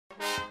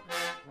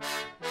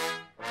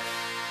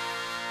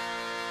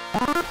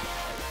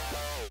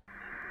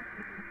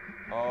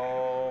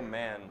Oh,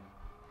 man.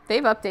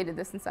 They've updated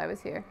this since I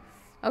was here.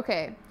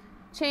 Okay.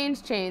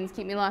 Chains,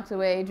 keep me locked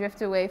away,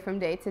 drift away from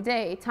day to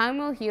day. Time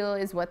will heal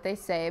is what they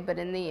say, but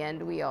in the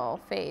end we all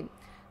fade.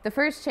 The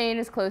first chain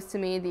is close to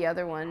me, the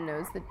other one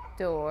knows the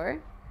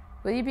door.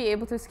 Will you be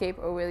able to escape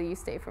or will you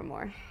stay for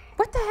more?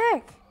 What the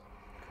heck?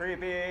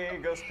 Creepy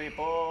ghost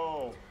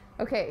people.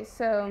 Okay,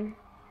 so...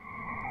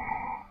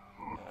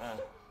 Oh,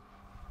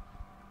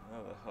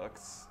 the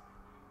hooks.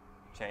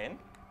 Chain?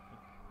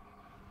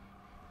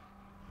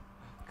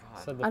 Oh,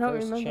 God. So the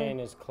first chain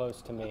is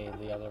close to me,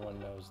 the other one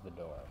knows the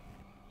door.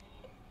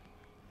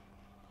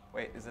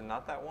 Wait, is it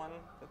not that one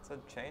that's a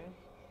chain?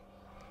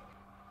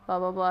 Blah,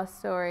 blah, blah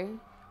story.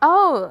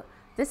 Oh,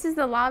 this is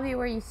the lobby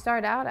where you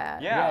start out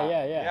at. Yeah.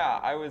 Yeah,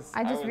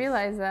 I just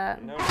realized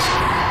that. No.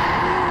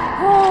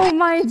 Oh,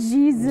 my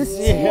Jesus.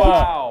 Yeah.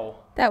 Wow.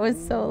 That was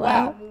so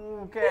loud.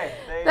 Okay.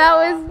 That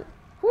was...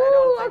 Woo,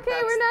 think okay,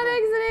 that's we're not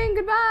exiting.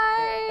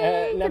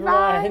 Goodbye. Never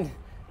Goodbye. mind.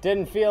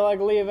 Didn't feel like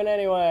leaving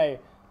anyway.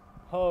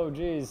 Oh,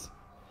 jeez.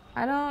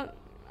 I don't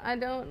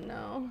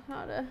know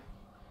how to...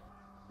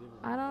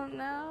 I don't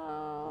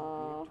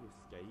know. To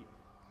escape,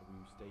 or will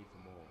you stay for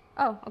more?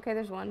 Oh, okay,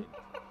 there's one.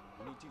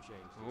 You need 2 chains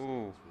to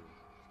Ooh. escape this room.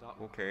 Start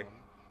with Okay. one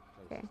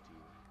closest Okay. to you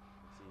and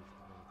see if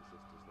one of the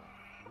sisters left.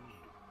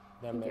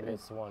 Then think it maybe was-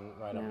 it's the one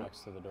right up no. next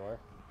to the door.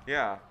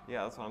 Yeah,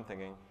 that's what I'm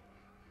thinking.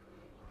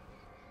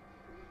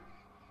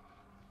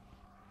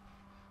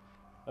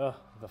 Ugh,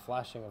 the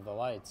flashing of the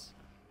lights.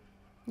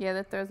 Yeah,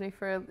 that throws me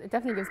for... It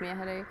definitely gives me a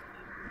headache.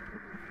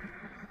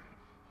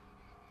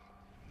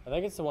 I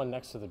think it's the one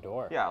next to the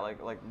door. Yeah, like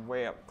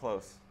way up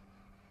close.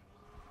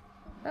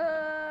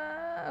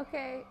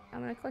 Okay,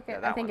 I'm gonna click it.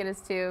 Yeah, I think that it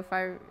is too. If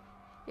I...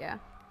 Yeah.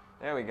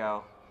 There we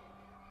go.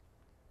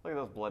 Look at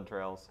those blood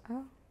trails.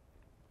 Oh.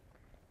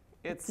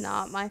 It's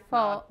not my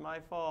fault. Not my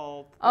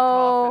fault. The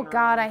Oh, coffin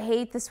God, room. I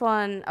hate this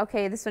one.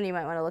 Okay, this one you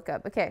might want to look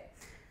up. Okay.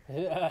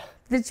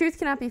 The truth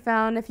cannot be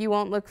found if you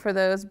won't look for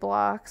those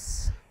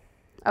blocks.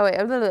 Oh, wait.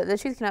 The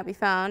truth cannot be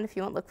found if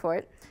you won't look for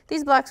it.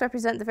 These blocks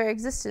represent the very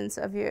existence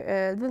of your...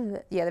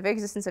 the very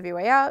existence of your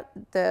way out.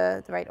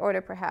 The right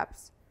order,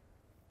 perhaps.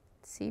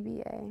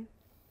 CBA.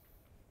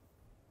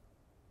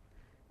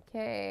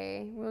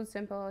 Okay. Real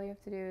simple. All you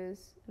have to do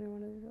is enter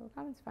one of the little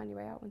comments, find your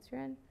way out once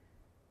you're in.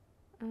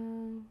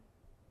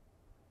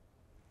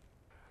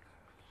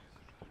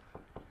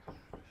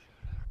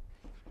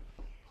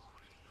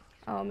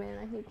 Oh man,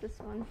 I hate this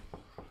one.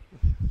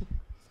 Do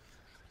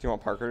you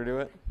want Parker to do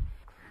it?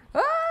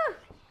 Ah!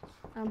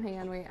 Hang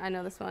on, wait. I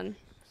know this one.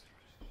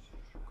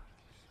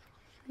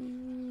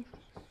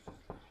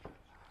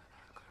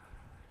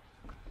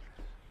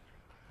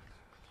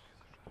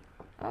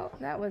 Oh,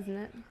 that wasn't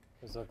it.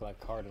 Those look like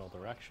cardinal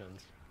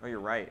directions. Oh, you're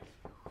right.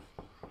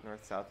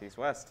 North, south, east,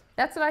 west.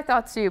 That's what I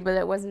thought too, but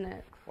it wasn't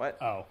it. What?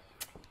 Oh.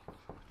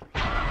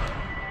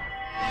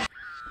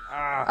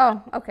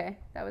 Oh, okay.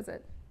 That was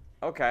it.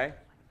 Okay.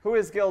 Who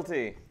is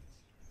guilty?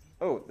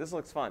 Oh, this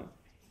looks fun.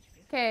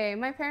 Okay,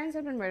 my parents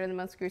had been murdered in the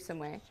most gruesome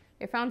way.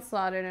 They were found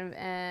slaughtered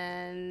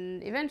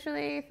and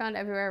eventually found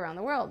everywhere around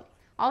the world.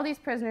 All these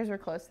prisoners were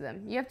close to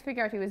them. You have to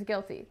figure out who is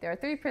guilty. There are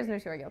 3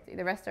 prisoners who are guilty.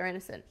 The rest are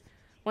innocent.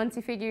 Once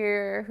you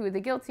figure who the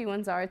guilty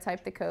ones are,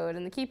 type the code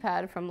in the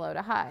keypad from low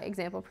to high.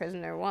 Example,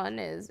 prisoner 1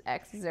 is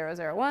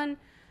X001,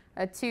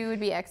 2 would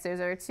be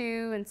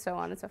X002, and so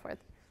on and so forth.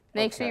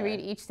 Make sure you read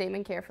each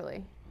statement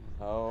carefully.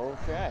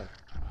 Okay.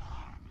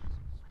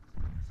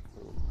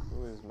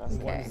 Who is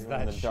messing Okay. with you in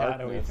That the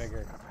shadowy darkness?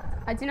 figure.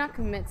 I do not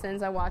commit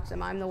sins, I watch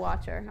them. I'm the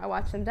watcher. I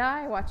watch them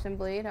die, I watch them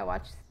bleed, I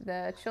watch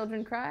the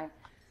children cry.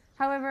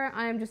 However,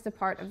 I am just a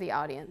part of the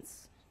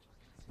audience.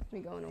 Let me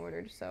go in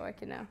order just so I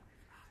can know.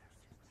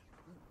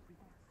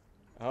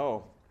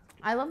 Oh.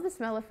 I love the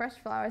smell of fresh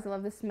flowers. I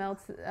love the smell.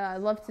 I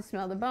love to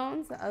smell the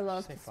bones. I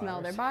love to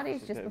smell their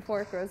bodies just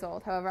before it grows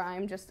old. However, I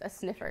am just a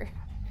sniffer.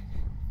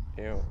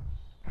 Ew.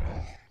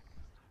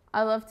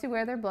 I love to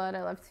wear their blood.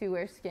 I love to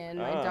wear skin.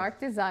 My dark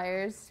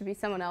desires to be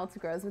someone else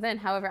grows within.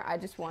 However, I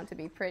just want to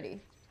be pretty.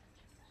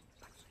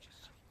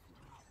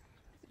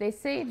 They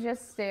say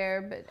just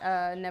stare,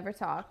 but never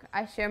talk.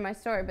 I share my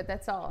story, but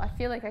that's all. I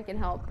feel like I can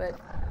help, but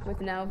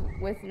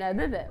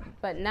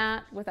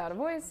not without a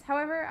voice.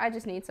 However, I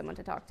just need someone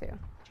to talk to.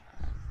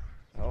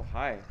 Oh,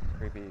 hi,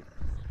 creepy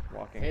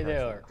walking Hey person.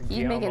 there, He's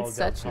Guillermo making del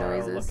such Toro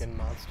noises. looking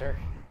monster.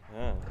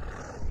 Yeah.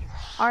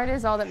 Art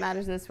is all that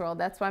matters in this world.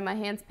 That's why my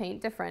hands paint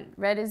different.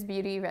 Red is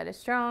beauty, red is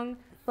strong.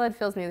 Blood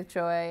fills me with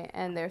joy,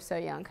 and they're so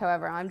young.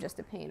 However, I'm just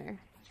a painter.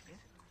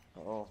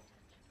 Oh.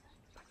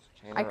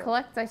 I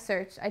collect, I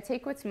search, I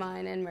take what's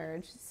mine and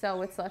merge, sell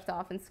what's left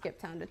off and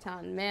skip town to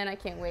town. Man, I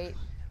can't wait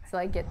till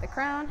I get the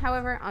crown.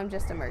 However, I'm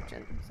just a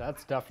merchant. So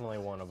that's definitely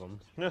one of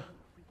them. Yeah.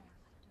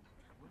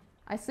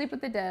 I sleep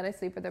with the dead, I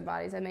sleep with their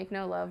bodies. I make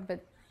no love,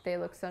 but they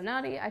look so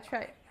naughty. I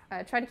try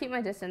to keep my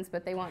distance,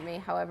 but they want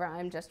me. However,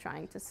 I'm just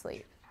trying to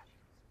sleep.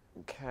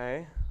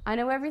 Okay. I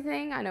know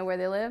everything. I know where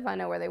they live. I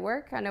know where they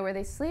work. I know where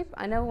they sleep.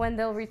 I know when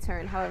they'll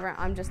return. However,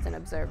 I'm just an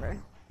observer.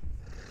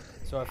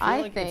 So I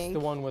feel like it's the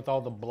one with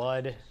all the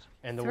blood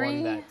and the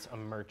one that's a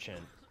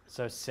merchant.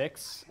 So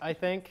 6, I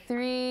think.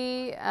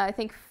 3, I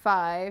think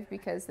 5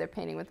 because they're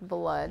painting with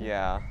blood.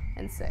 Yeah.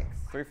 And 6.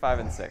 3, 5,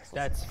 and 6.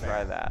 Let's That's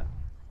try fair. that.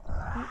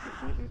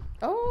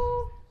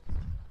 Oh,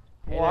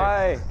 Hey there.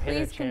 Why? Hey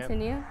there, please champ.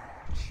 continue.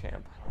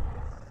 Champ.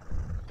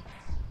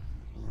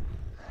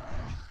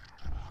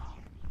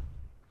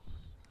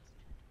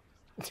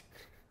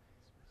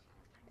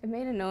 It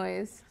made a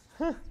noise.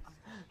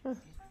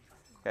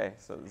 Okay,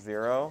 so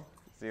 0,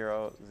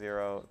 0,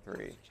 0,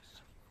 3.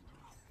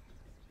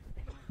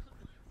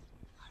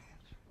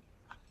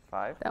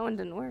 5? That one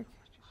didn't work.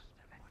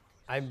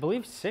 I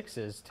believe 6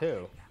 is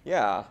too.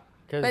 Yeah.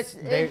 But Because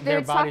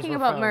they're talking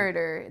about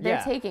murder. They're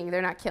Yeah. taking,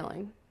 they're not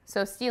killing.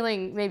 So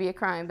stealing may be a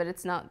crime, but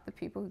it's not the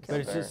people who But killed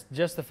it's her.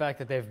 just the fact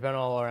that they've been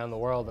all around the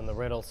world, and the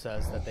riddle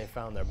says that they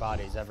found their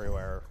bodies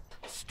everywhere.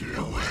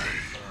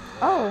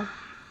 Oh,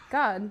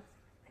 God.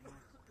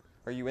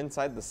 Are you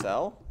inside the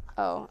cell?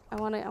 Oh, I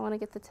wanna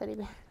get the teddy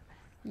bear.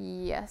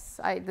 Yes,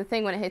 the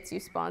thing when it hits you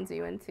spawns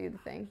you into the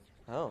thing.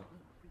 Oh.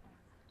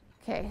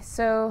 Okay,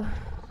 so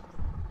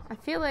I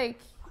feel like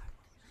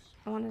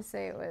I want to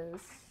say it was.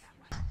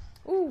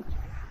 Ooh,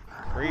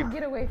 Creep.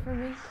 get away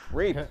from me.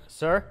 Creep.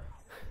 Sir?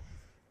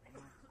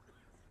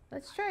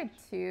 Let's try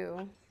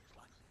 2.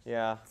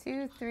 Yeah.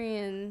 2, 3,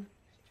 and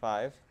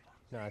 5.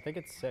 No, I think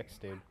it's 6,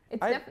 dude.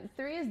 it's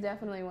 3 is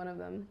definitely one of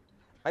them.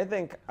 I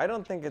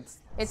don't think it's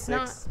It's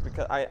 6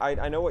 because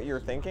I know what you're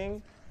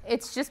thinking.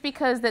 It's just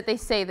because that they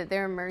say that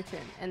they're a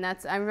merchant, and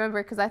that's I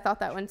remember because I thought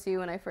that one too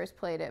when I first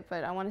played it,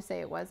 but I want to say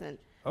it wasn't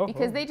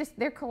because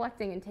they're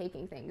collecting and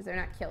taking things. They're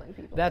not killing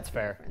people. That's the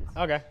fair. difference.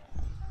 Okay.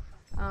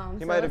 He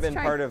So might have let's been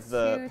try part of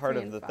the 2,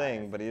 3, and 5.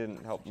 thing, but he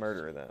didn't help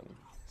murder them.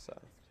 So.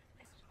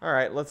 All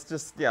right, let's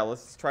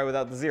try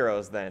without the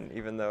zeros then,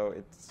 even though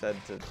it said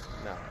to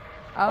no.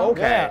 Oh.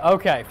 Okay. Yeah,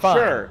 okay, fine.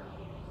 Sure.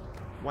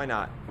 Why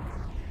not?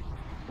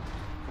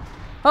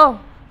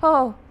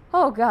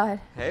 Oh, God.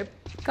 Hey,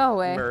 Go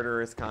away.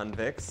 murderous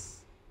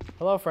convicts.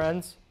 Hello,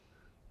 friends.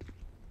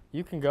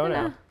 You can go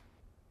now.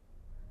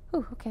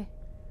 Ooh, okay.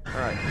 All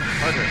right,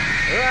 Parker.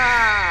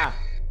 Ah!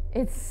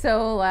 It's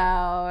so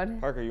loud.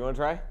 Parker, you want to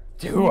try?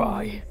 Do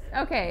I?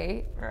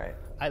 Okay. All right.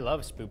 I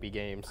love spoopy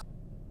games.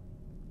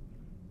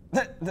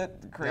 Creep.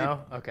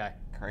 No? Okay.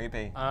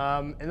 Creepy.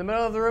 In the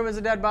middle of the room is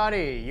a dead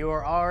body. You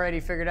are already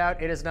figured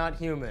out it is not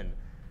human.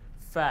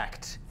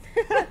 Fact.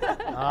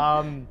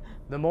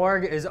 The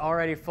morgue is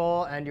already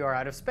full and you are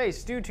out of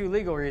space. Due to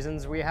legal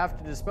reasons, we have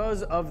to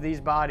dispose of these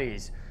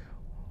bodies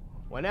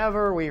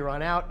whenever we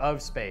run out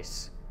of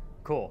space.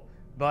 Cool.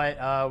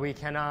 But we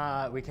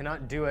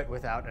cannot do it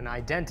without an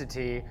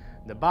identity.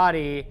 The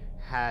body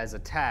has a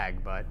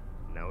tag, but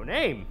no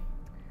name.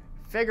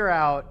 Figure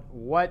out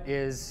what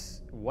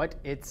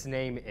its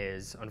name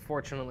is.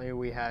 Unfortunately,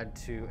 we had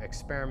to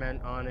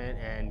experiment on it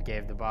and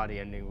gave the body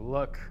a new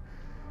look.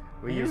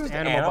 We used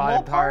animal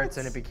body parts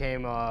and it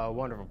became a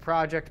wonderful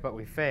project, but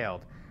we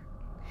failed.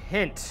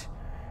 Hint.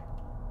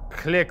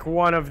 Click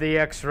one of the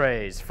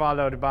x-rays,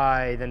 followed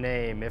by the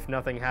name. If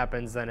nothing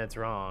happens, then it's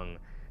wrong.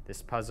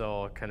 This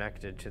puzzle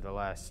connected to the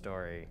last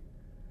story.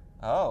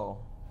 Oh.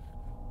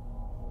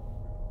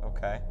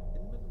 Okay.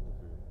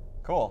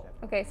 Cool.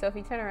 Okay, so if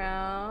you turn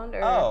around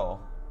or Oh.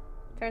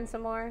 turn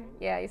some more,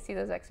 yeah, you see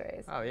those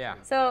x-rays. Oh, yeah.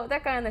 So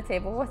that guy on the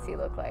table, what's he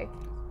look like?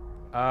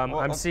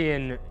 I'm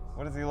seeing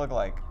What does he look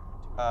like?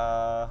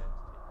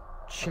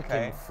 chicken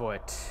Okay.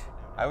 foot,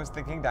 I was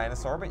thinking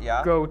dinosaur, but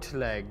yeah. goat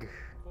leg,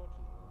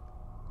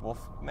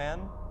 Wolf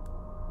man.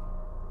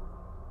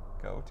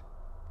 Goat.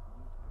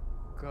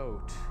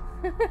 goat,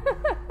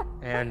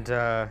 and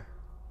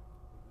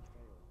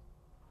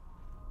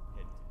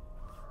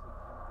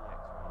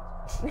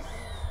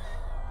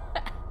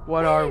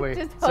what are we?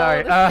 Just hold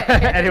Sorry. his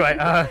hand. Anyway,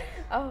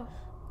 Oh,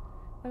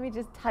 let me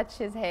just touch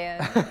his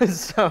hand.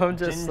 so I'm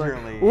just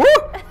Gingerly. like,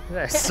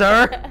 whoop,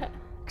 sir.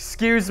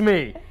 Excuse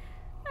me.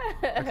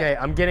 Okay,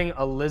 I'm getting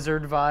a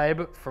lizard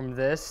vibe from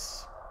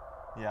this,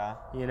 Yeah.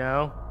 you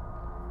know,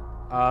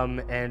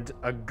 and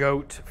a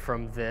goat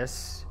from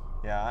this.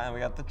 Yeah, and we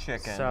got the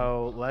chicken.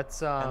 So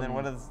let's and then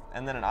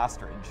and then an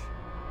ostrich.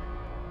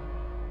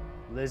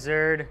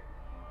 lizard,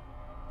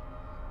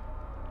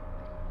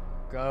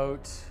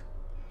 goat.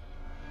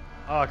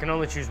 Oh, I can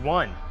only choose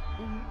one.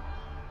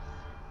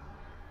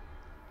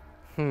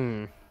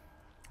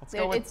 Let's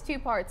go with It's 2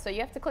 parts, so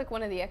you have to click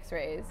one of the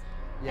x-rays.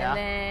 Yeah. And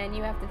then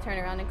you have to turn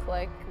around and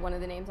click one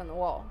of the names on the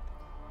wall.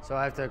 So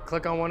I have to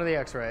click on one of the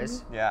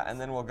x-rays. yeah, and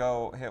then we'll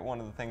go hit one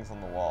of the things on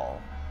the wall.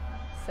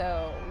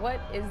 So what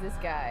is this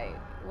guy?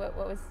 What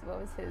was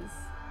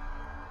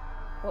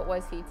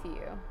he to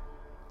you?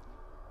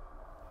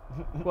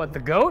 What, the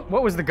goat?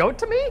 What was the goat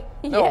to me?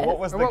 No, Yes. what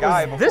was Or the what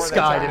guy was before this they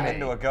guy turned to him me?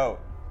 into a goat?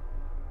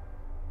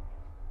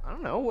 I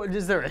don't know. What,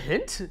 is there a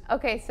hint?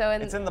 Okay, so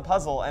It's in the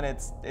puzzle, and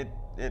it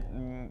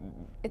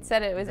it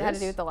said it had to This?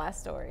 do with the last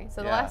story.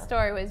 So the Yeah. last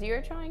story was you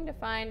were trying to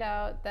find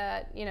out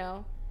that, you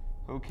know,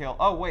 who killed?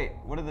 Oh wait,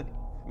 what are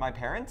my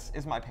parents?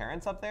 Is my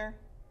parents up there?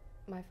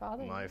 my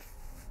father. My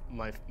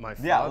father.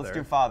 Yeah, let's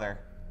do father.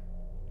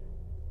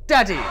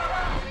 Daddy.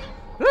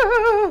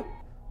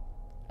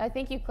 I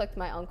think you clicked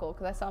my uncle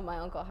because I saw my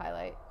uncle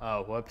highlight.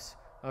 Oh, whoops.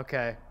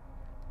 Okay.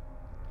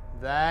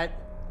 That.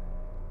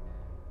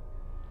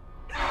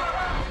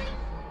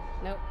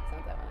 Nope, it's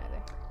not that one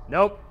either.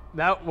 Nope,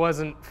 that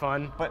wasn't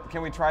fun. But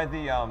can we try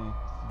the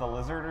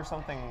lizard or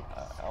something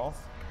else?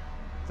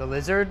 The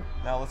lizard?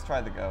 No, let's try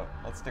the goat.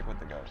 Let's stick with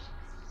the goat.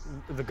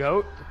 The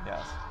goat?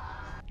 Yes.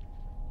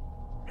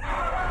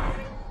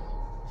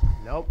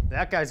 Nope,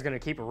 that guy's gonna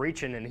keep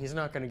reaching and he's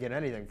not gonna get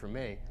anything from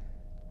me.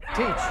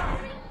 Teach.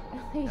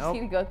 You just Nope. need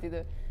to go through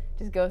the,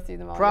 just go through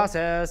them all.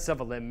 Process of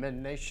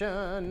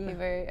elimination.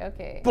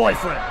 Okay.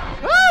 Boyfriend.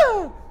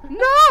 Oh,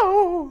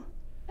 no!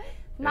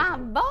 My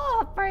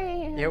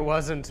boyfriend. It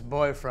wasn't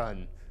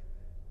boyfriend.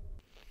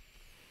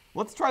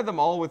 Let's try them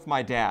all with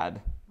my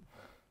dad.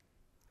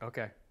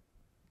 Okay.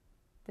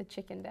 The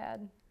chicken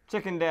dad.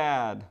 Chicken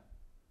dad.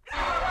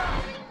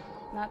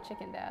 Not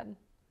chicken dad.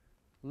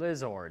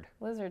 Lizard.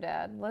 Lizard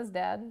dad. Liz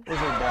dad.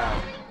 Lizard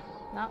dad.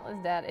 Not Liz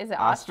dad. Is it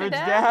Ostrich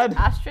Ostrich dad?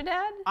 Ostrich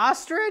dad?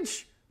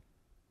 Ostrich?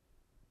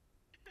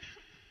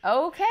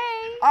 Okay.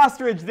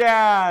 Ostrich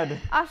dad.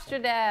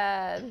 Ostrich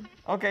dad.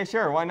 Okay,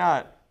 sure. Why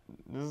not?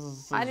 This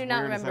is I do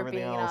not weird as remember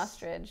being everything an else.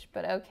 ostrich,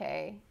 but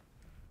okay.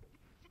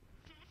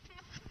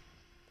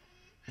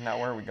 Now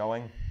where are we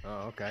going?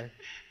 Oh, okay.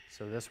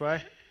 So this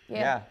way?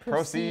 Yeah.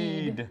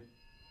 Proceed.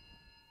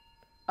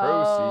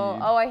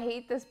 Oh, I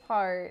hate this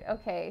part.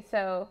 Okay,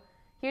 so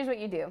here's what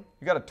you do.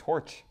 You got a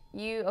torch.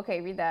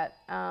 Okay, read that.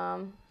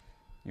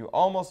 You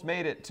almost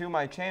made it to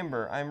my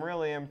chamber. I'm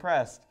really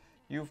impressed.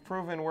 You've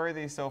proven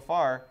worthy so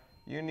far.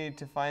 You need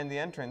to find the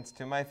entrance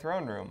to my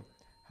throne room.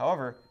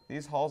 However,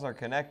 these halls are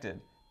connected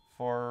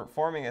for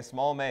forming a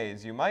small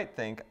maze. You might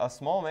think, a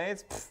small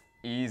maze? Pfft,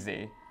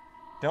 easy.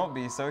 Don't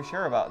be so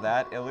sure about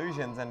that.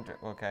 Illusions and...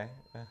 Okay.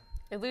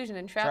 Illusion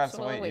and traps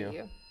will await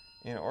you.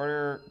 In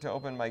order to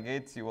open my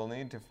gates, you will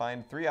need to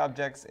find 3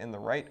 objects in the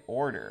right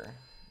order.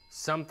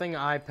 Something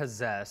I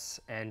possess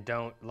and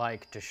don't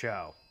like to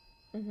show.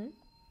 Mm-hmm.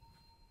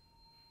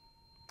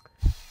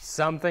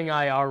 Something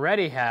I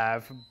already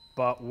have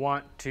but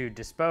want to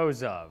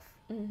dispose of.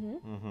 Mm-hmm.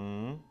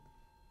 Mm-hmm.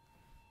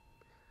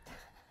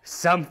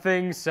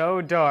 Something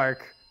so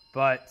dark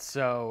but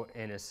so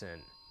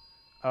innocent.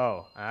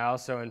 Oh, I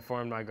also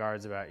informed my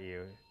guards about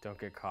you. Don't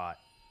get caught.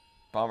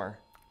 Bummer.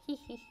 Hee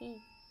hee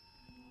hee.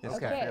 Yes,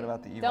 Okay. I forget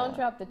about the evil Don't one.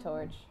 drop the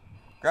torch.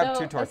 Grab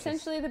so 2 torches.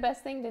 essentially the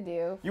best thing to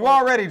do. You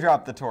already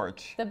dropped the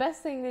torch. The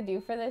best thing to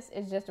do for this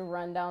is just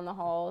run down the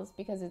halls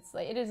because it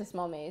is a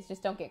small maze.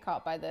 Just don't get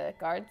caught by the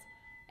guards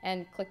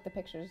and click the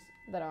pictures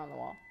that are on the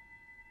wall.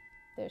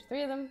 There's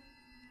 3 of them.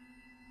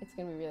 It's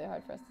gonna be really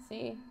hard for us to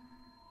see,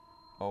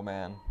 Oh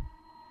man.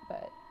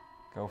 but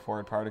Go for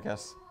it,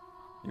 Particus.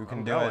 You can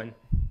I'm do going. it.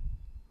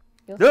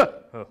 you'll see.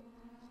 Oh.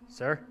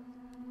 Sir?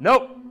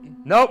 Nope.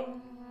 Nope. Get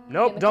in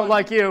Nope. the Don't corner.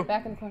 like you.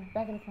 Back in the corner.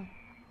 Back in the corner.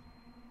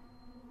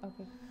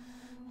 Okay.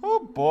 Oh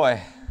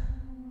boy.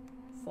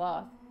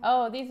 Sloth.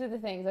 Oh, these are the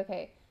things.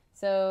 Okay.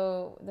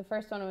 So the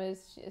first one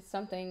was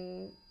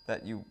something.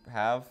 That you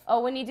have.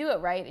 Oh, when you do it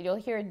right, you'll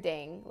hear a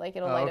ding, like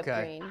it'll light okay. up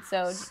green.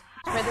 So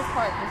for this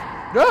part,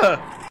 just.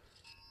 Ah!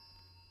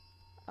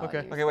 Oh,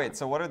 Okay. you're Okay, wait.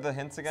 So what are the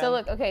hints again? So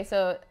look, okay,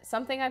 so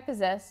something I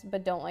possess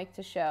but don't like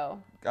to show,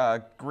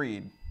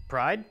 Greed.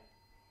 Pride?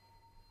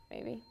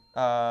 maybe.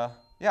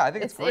 Yeah, I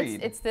think it's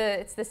greed. It's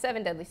the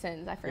 7 deadly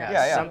sins. I forgot.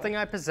 Yeah, yeah. Something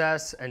I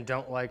possess and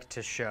don't like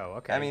to show.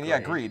 Okay. I mean, yeah,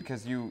 greed,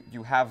 because you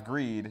have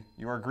greed.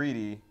 You are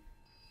greedy.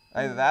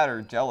 Either that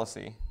or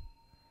jealousy.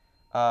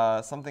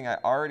 Something I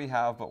already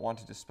have but want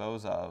to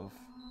dispose of.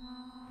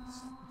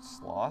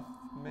 Sloth,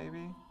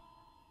 maybe?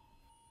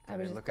 I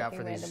was just Look out for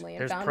clicking these. randomly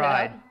and There's found it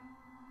pride. out.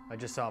 I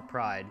just saw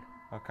pride.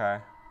 Okay.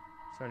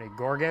 Is there any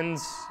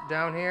Gorgons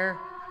down here?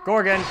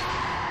 Gorgon!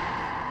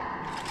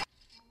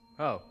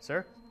 Oh,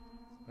 sir?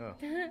 Oh.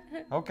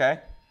 Okay.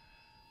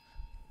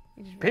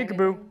 You just Peekaboo.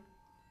 randomly-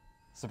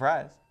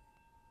 Surprise.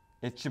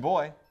 It's your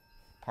boy,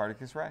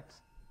 Particus Rex.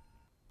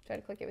 Try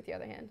to click it with the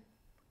other hand.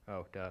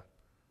 Oh, duh.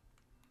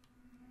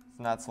 It's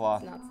not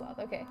sloth. It's not sloth.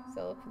 Okay,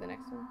 so look for the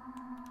next one.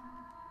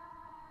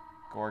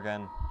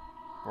 Gorgon.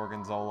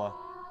 Gorgonzola.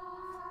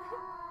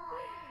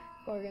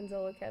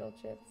 Gorgonzola kettle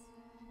chips.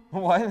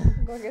 What?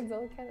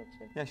 Gorgonzola kettle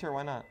chips. Yeah, sure,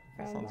 why not?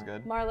 That From sounds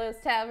good. Marlowe's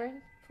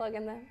Tavern. Plug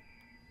in that.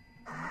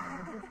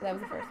 That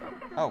was the first one.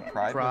 Oh,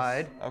 pride. was-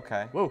 Pride.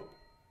 Okay. Whoa.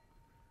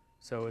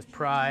 So it was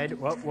pride.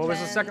 What was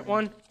the second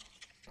one?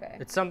 Okay.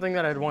 It's something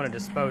that I'd want to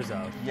dispose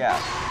of. Yeah.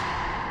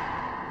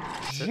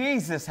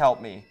 Jesus,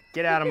 help me.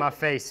 Get out of my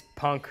face,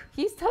 punk.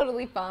 He's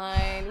totally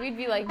fine. We'd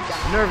be like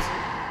dying. Nerves.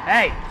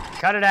 Hey,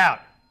 cut it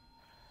out.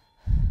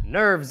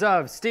 Nerves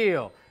of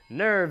steel.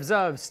 Nerves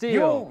of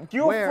steel.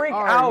 You Where freak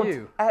are out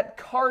you? at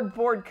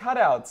cardboard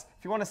cutouts.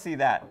 If you want to see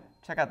that,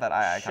 check out that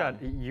eye icon.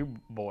 Shut you,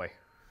 boy.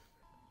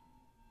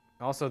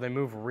 Also, they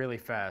move really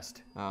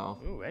fast. Oh.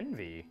 Ooh,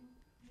 envy.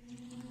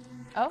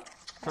 Oh,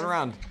 Turn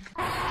around.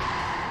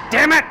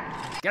 Damn it!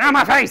 Get out of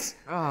my face!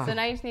 so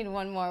now you just need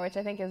one more, which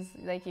I think is,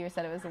 like you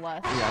said, it was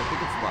less. Yeah, I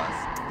think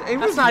it's less.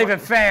 That's not even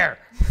fair.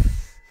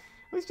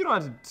 At least you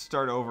don't have to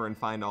start over and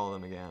find all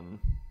of them again.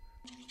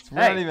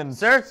 We're Hey, not even.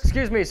 sir,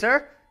 excuse me,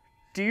 sir.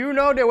 Do you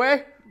know the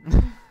way?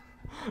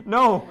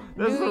 No,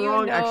 this is Do the you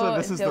wrong. know Actually,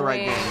 this is the right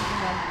way game.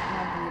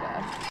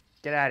 Nabuda?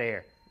 Get out of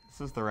here. This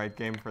is the right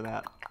game for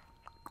that.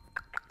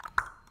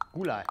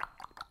 Gulai.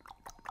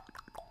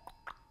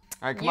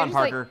 All right, come You're on, just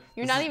like- Parker.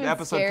 you're This not is- even the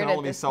episode scared can at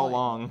only be this so point.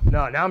 long.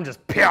 No, now I'm just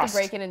To pissed.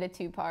 break it into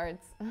 2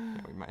 parts. Yeah,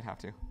 we might have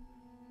to.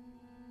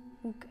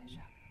 Ooga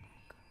shaka.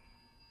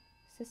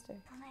 Sister.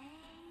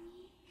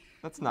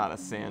 That's not a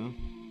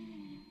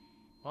sin,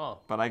 Oh,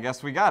 but I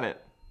guess we got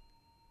it.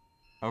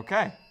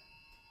 Okay.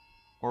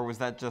 Or was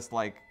that just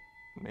like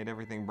made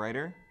everything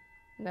brighter?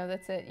 No,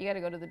 that's it. You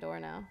gotta go to the door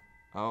now.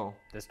 Oh,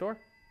 this door?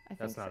 I think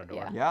That's not so. a door.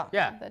 Yeah.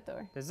 yeah. Yeah, That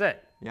door. this is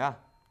it. Yeah.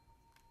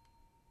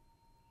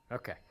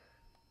 Okay.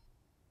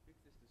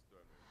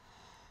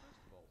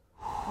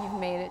 You've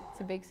made it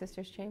to Big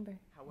Sister's chamber.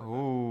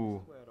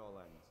 Ooh.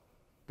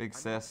 Big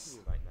sis.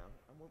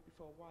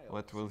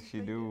 What will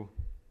she do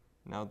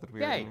now that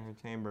we are Yay. in her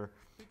chamber?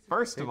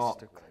 First of all,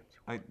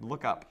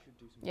 look up.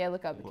 Yeah,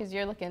 look up because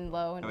you're looking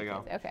low. And There we you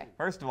go. can't see. Okay.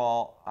 First of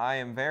all, I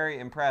am very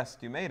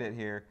impressed you made it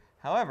here.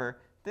 However,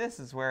 this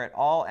is where it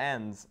all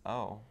ends.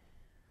 Oh.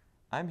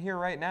 I'm here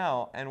right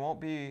now and won't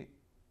be.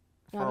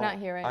 No, I'm not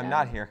here right I'm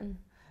now. not here.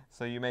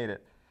 So you made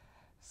it.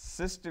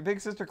 Big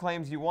Sister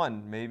claims you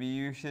won. Maybe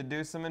you should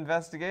do some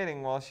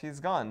investigating while she's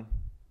gone.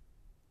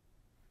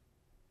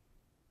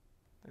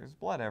 There's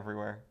blood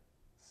everywhere.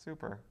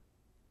 Super.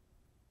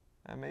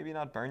 And maybe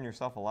not burn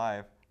yourself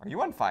alive. Are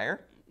you on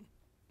fire?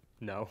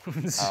 No.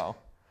 Oh.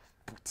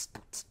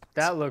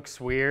 That looks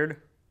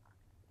weird.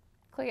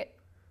 Click it.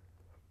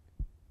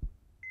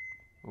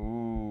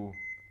 Ooh.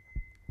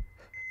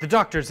 The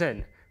doctor's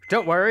in.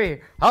 Don't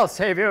worry, I'll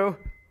save you.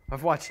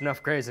 I've watched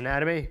enough Grey's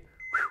Anatomy.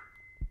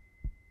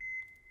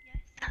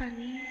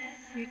 Honey,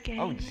 you're getting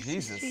Oh, the sister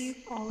Jesus. you've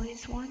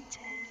always wanted.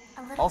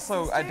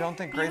 Also, I don't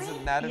think Grey's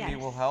Anatomy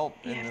Yes. will help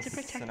You in have this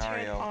to protect her at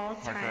scenario. all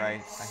Parker, I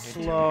times. hate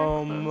you.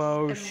 Slow Close and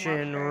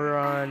motion love her.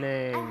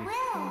 running.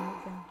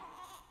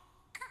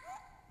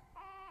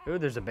 Ooh,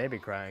 there's a baby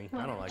crying.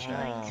 I don't like Would you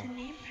that. like to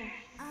name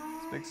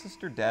her? Is Big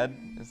Sister dead?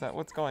 Is that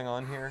what's going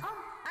on here?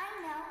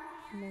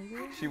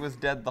 She was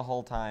dead the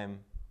whole time.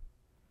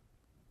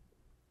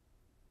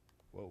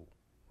 Whoa,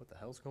 what the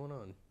hell's going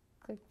on?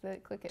 Click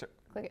it. Click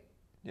it.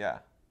 Yeah.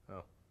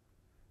 Oh,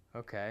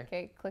 okay.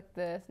 Okay, click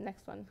the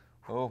next one.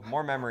 Oh,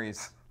 more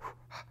memories.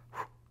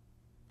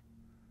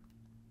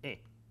 Eh.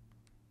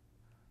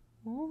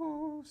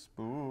 Ooh,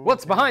 spook.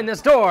 What's behind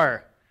this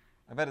door?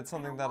 I bet it's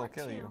something that'll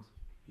kill you.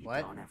 You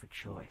What? don't have a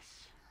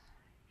choice.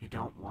 You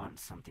don't want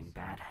something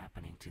bad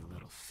happening to your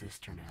little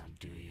sister now,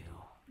 do you?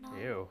 No,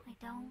 Ew. I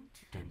don't.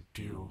 Then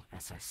do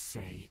as I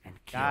say and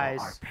kill Guys.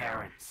 our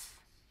parents.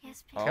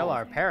 Yes, Oh. Kill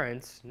our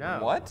parents? No.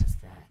 What? What's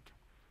that?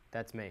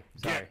 That's me.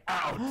 Sorry.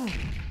 Out!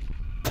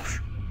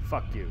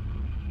 Fuck you.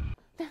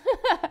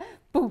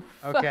 Boof.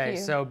 Fuck Okay, you.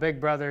 so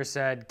Big Brother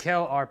said,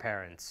 kill our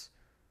parents.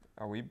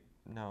 Are we?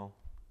 No.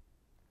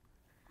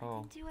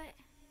 Oh. do it.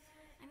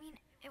 I mean,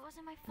 it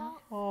wasn't my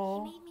fault.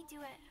 Oh. He made me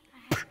do it. I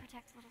had to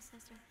protect little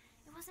sister.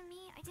 It wasn't me.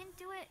 I didn't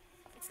do it.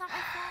 It's not my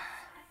fault.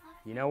 I love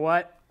You know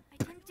what? I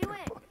didn't do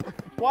it.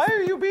 Why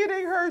are you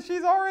beating her?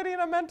 She's already in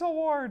a mental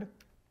ward.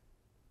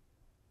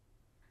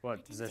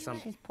 What, is there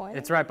something? She's pointing.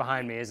 It's right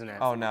behind me, isn't it?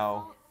 Oh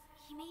no.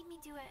 He made me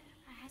do it.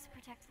 I had to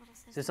protect little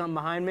sister. Is there something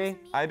behind me?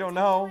 I don't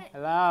know. It's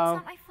Hello?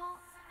 not my fault.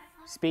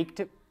 I love Speak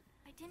to...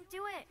 I didn't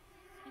do it.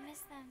 I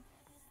missed them.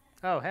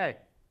 Oh, hey.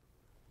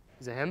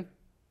 Is it him?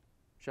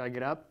 Should I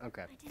get up?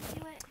 Okay. I didn't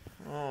do it.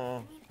 Oh. I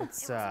mean, it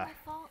It's, wasn't my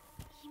fault.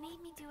 He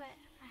made me do it.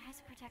 I had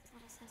to protect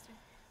little sister.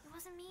 It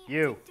wasn't me.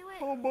 You. I didn't do it.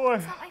 Oh boy.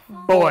 It's not my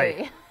fault.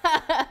 Boy,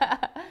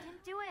 I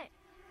didn't do it.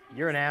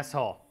 you're an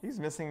asshole. He's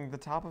missing the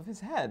top of his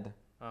head.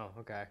 Oh,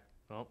 okay.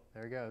 Well,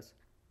 there he goes.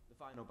 The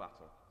final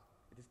battle.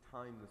 It is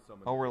time to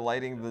summon Oh, we're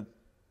lighting the.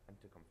 and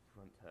to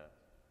confront her.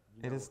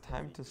 You It know is what the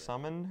time to secret.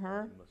 summon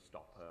her. You must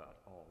stop her at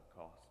all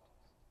cost.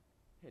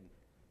 Hidden.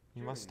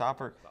 You During must the stop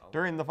her. boss battle,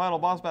 During the final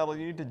boss battle,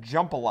 you need to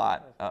jump a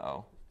lot.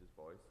 Uh-oh. sister's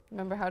voice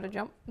Remember how to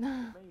jump? I may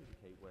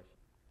indicate where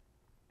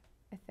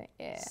she think,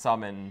 yeah.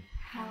 Summon.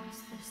 How is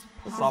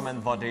this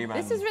Summon the demon.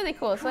 This is really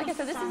cool. So like I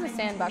said, this is a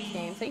sandbox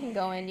game, so you can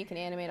go in, you can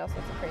animate all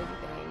sorts of crazy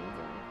things.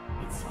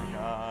 It's Oh my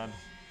god.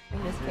 And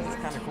in this This is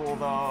case, kind of cool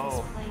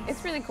though.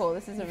 it's really cool.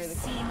 This is a really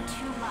cool. Seen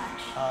too much.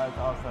 It's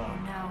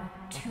awesome. Know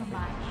too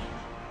much.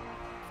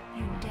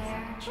 You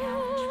dare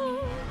challenge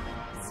me?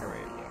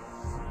 Great.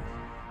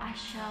 I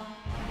shall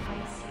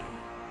erase you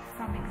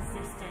from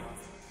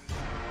existence.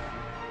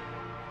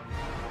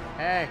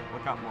 Hey,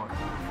 Look up more.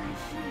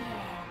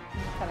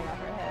 Cutting off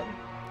her head.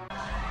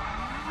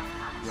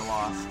 You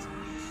lost.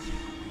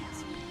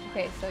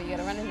 Okay, so you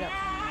gotta run and jump.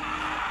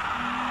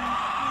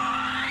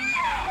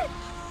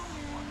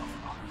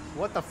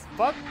 what the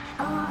fuck?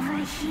 Over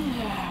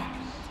here.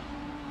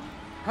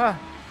 Huh.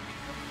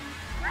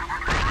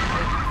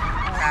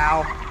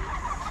 Ow.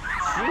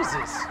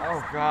 Jesus.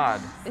 Oh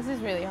god. This is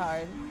really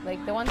hard.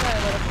 Like the ones that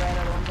are lit up red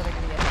are the ones that are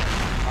gonna get hit.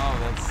 Oh,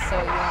 that's. So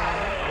you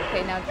wanna.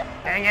 Okay,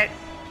 now Dang it.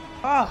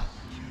 Oh.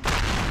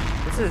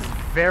 This is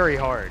very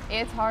hard.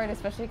 It's hard,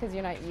 especially because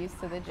you're not used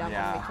to the jumping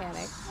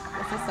mechanic.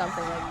 This is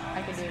something like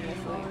I could do in this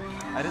league.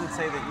 I didn't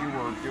say that you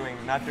were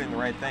not doing the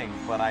right thing,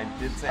 but I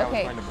did say I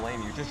was trying to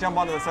blame you. Just jump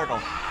onto the circle.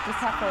 Just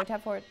tap forward,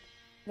 tap forward.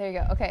 There you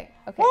go. Okay,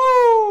 okay.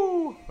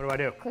 Woo! What do I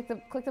do? Click the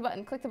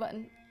button, click the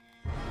button.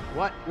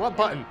 What? What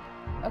button?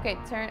 Okay,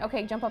 turn.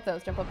 Okay, jump up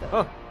those, jump up those.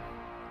 Oh.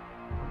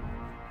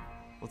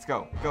 Let's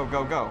go. Go,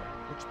 go, go.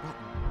 Which button?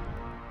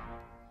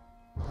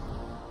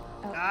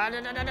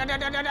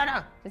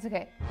 It's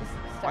okay. Just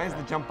start Why is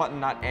the jump button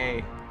not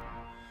A?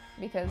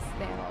 Because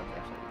the analog is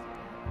actually easier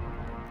to hit.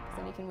 Because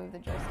then you can move the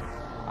joystick.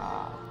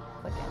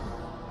 Click in.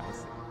 I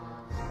see.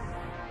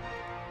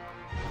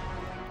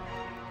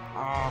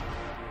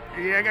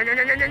 You're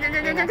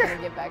not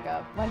gonna get back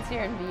up. Once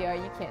you're in VR,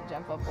 you can't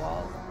jump up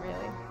walls,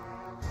 really.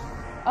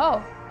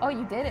 Oh,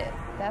 you did it.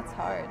 That's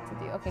hard to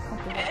do. Okay,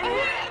 click the button.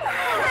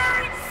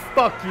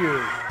 Fuck you.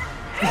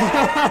 You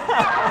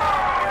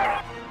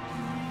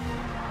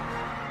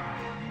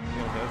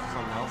gonna go for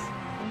something else?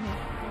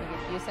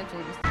 You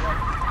essentially just.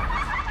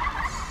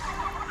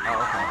 Oh,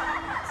 okay.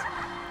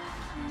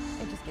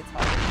 It just gets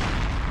harder.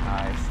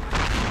 I see.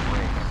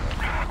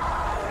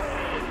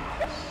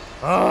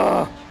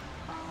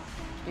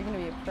 You're gonna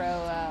be a pro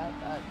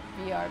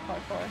VR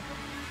parkour.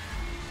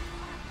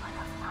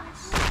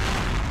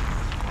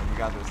 You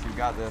got this. You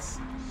got this.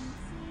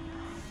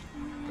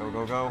 Go,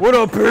 go, go. What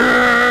a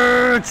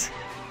bitch!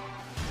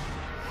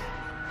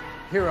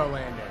 Hero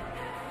landing.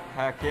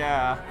 Heck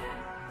yeah.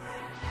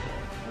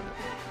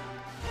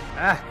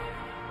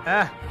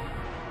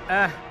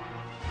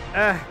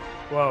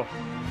 Whoa.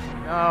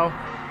 No.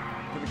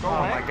 Did it go Oh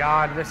away? my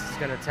god, this is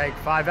gonna take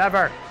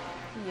forever.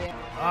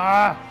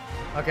 Yeah.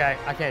 Okay,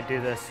 I can't do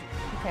this.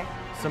 Okay.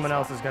 Someone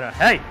else is gonna.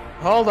 Hey,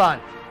 hold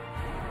on.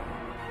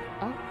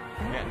 Oh.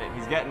 Getting it.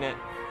 He's getting it.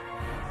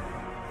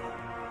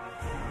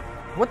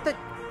 What the?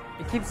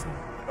 It keeps.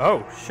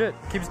 Oh shit!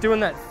 It keeps doing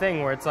that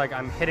thing where it's like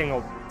I'm hitting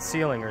a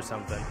ceiling or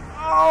something.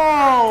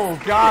 Oh,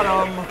 got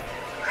him.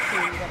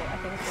 I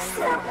think it's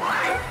one more.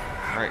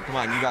 All right, come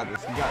on. You got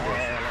this. You got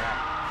this.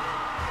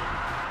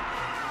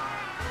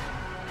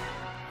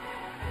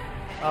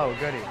 Oh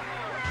goody.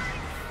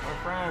 Our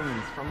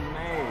friends from the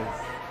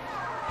maze.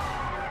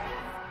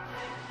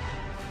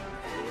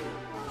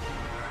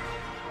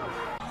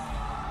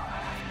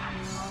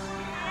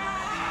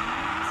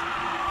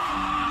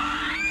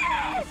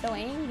 She's so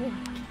angry.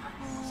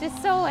 She's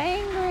so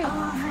angry.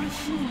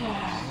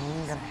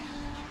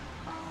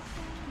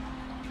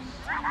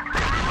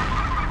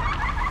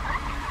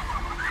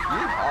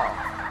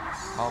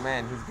 Oh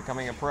man, he's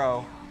becoming a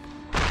pro.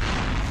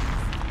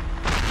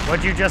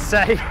 What'd you just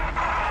say?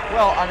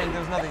 Well, I mean,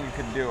 there's nothing you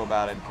could do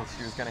about it because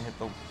she was gonna hit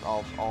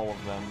all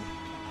of them.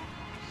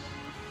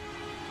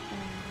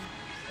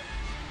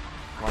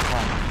 Come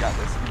on, you got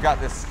this. You got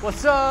this.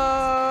 What's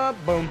up?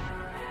 Boom.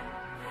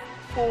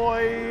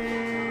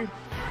 Boy.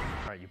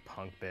 All right, you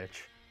punk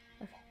bitch.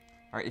 All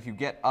right, if you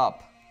get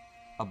up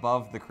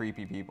above the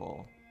creepy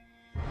people.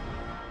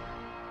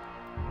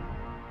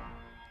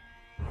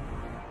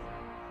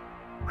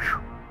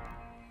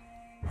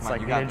 It's Come on,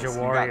 like you got Ninja this,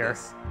 Warrior. You got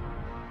this.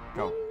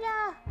 Go.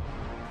 Ninja.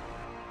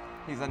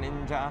 He's a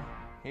ninja.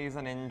 He's a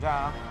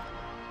ninja.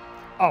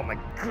 Oh my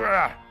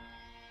god.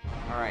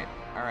 All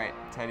right,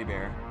 teddy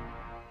bear.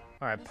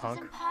 All right, This is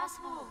punk.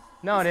 impossible.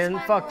 No, it This is isn't.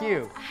 my Fuck world.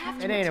 you. I have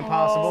to It ain't protect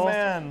impossible. Oh,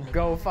 man.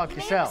 Go fuck I made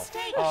a yourself.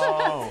 mistake.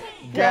 Oh,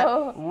 get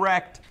Go.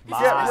 wrecked. This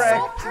Get is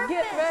wrecked. so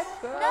Get purpose.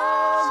 wrecked, girl. No.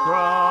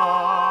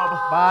 Scrub.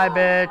 Bye,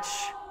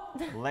 bitch.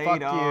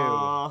 Later.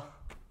 you.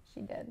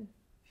 She did.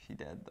 She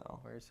dead though.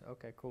 Where's?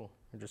 Okay, cool.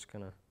 We're just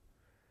gonna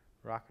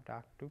rock a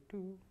dock doo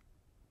doo.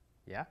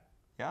 Yeah.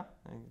 Yeah.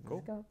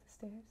 Cool. Go up the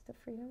stairs to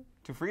freedom.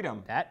 To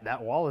freedom.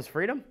 That wall is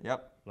freedom.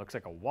 Yep. Looks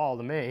like a wall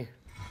to me.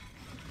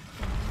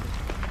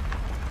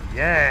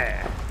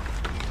 Yeah.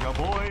 Yo,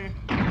 boy.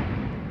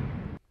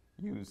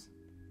 Use.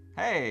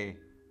 Hey.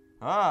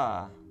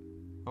 Ah.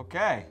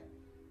 Okay.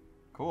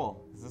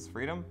 Cool. Is this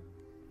freedom?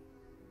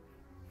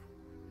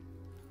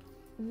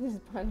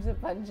 Just punch the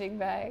punching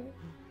bag.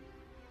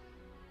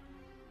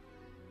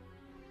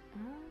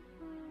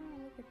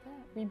 Look at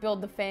that.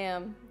 Rebuild the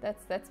fam.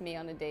 That's me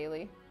on a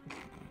daily.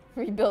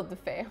 Rebuild the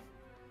fam.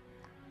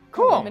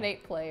 Cool.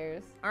 Eliminate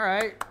players. All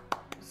right.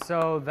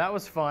 So that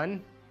was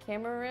fun.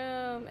 Camera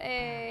room.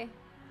 Hey.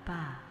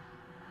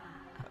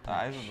 The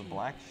eyes of the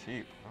black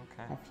sheep.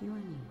 Okay.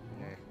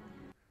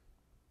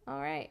 All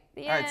right.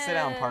 The All right, sit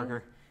down, end.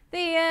 Parker.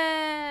 The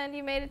end.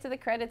 You made it to the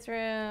credits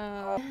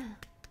room.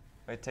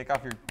 Wait, take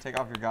off your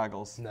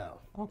goggles. No.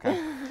 Okay.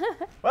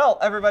 Well,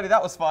 everybody,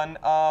 that was fun.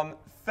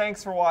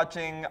 Thanks for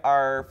watching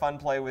our fun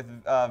play with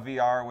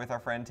VR with our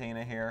friend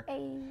Tina here.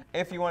 Hey.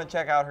 If you want to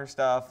check out her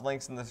stuff,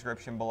 links in the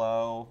description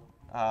below.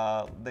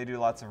 They do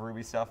lots of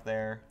RWBY stuff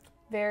there.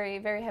 Very,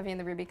 very heavy in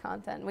the RWBY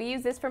content. We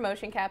use this for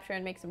motion capture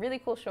and make some really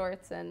cool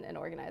shorts and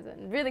organize it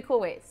in really cool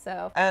ways.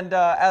 So. And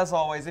as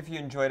always, if you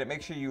enjoyed it,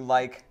 make sure you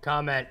like.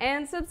 Comment.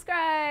 And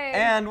subscribe.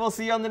 And we'll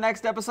see you on the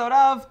next episode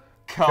of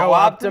Go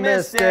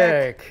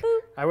optimistic.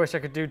 I wish I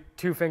could do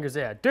 2 fingers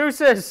there.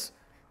 Deuces.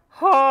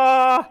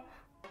 Ha.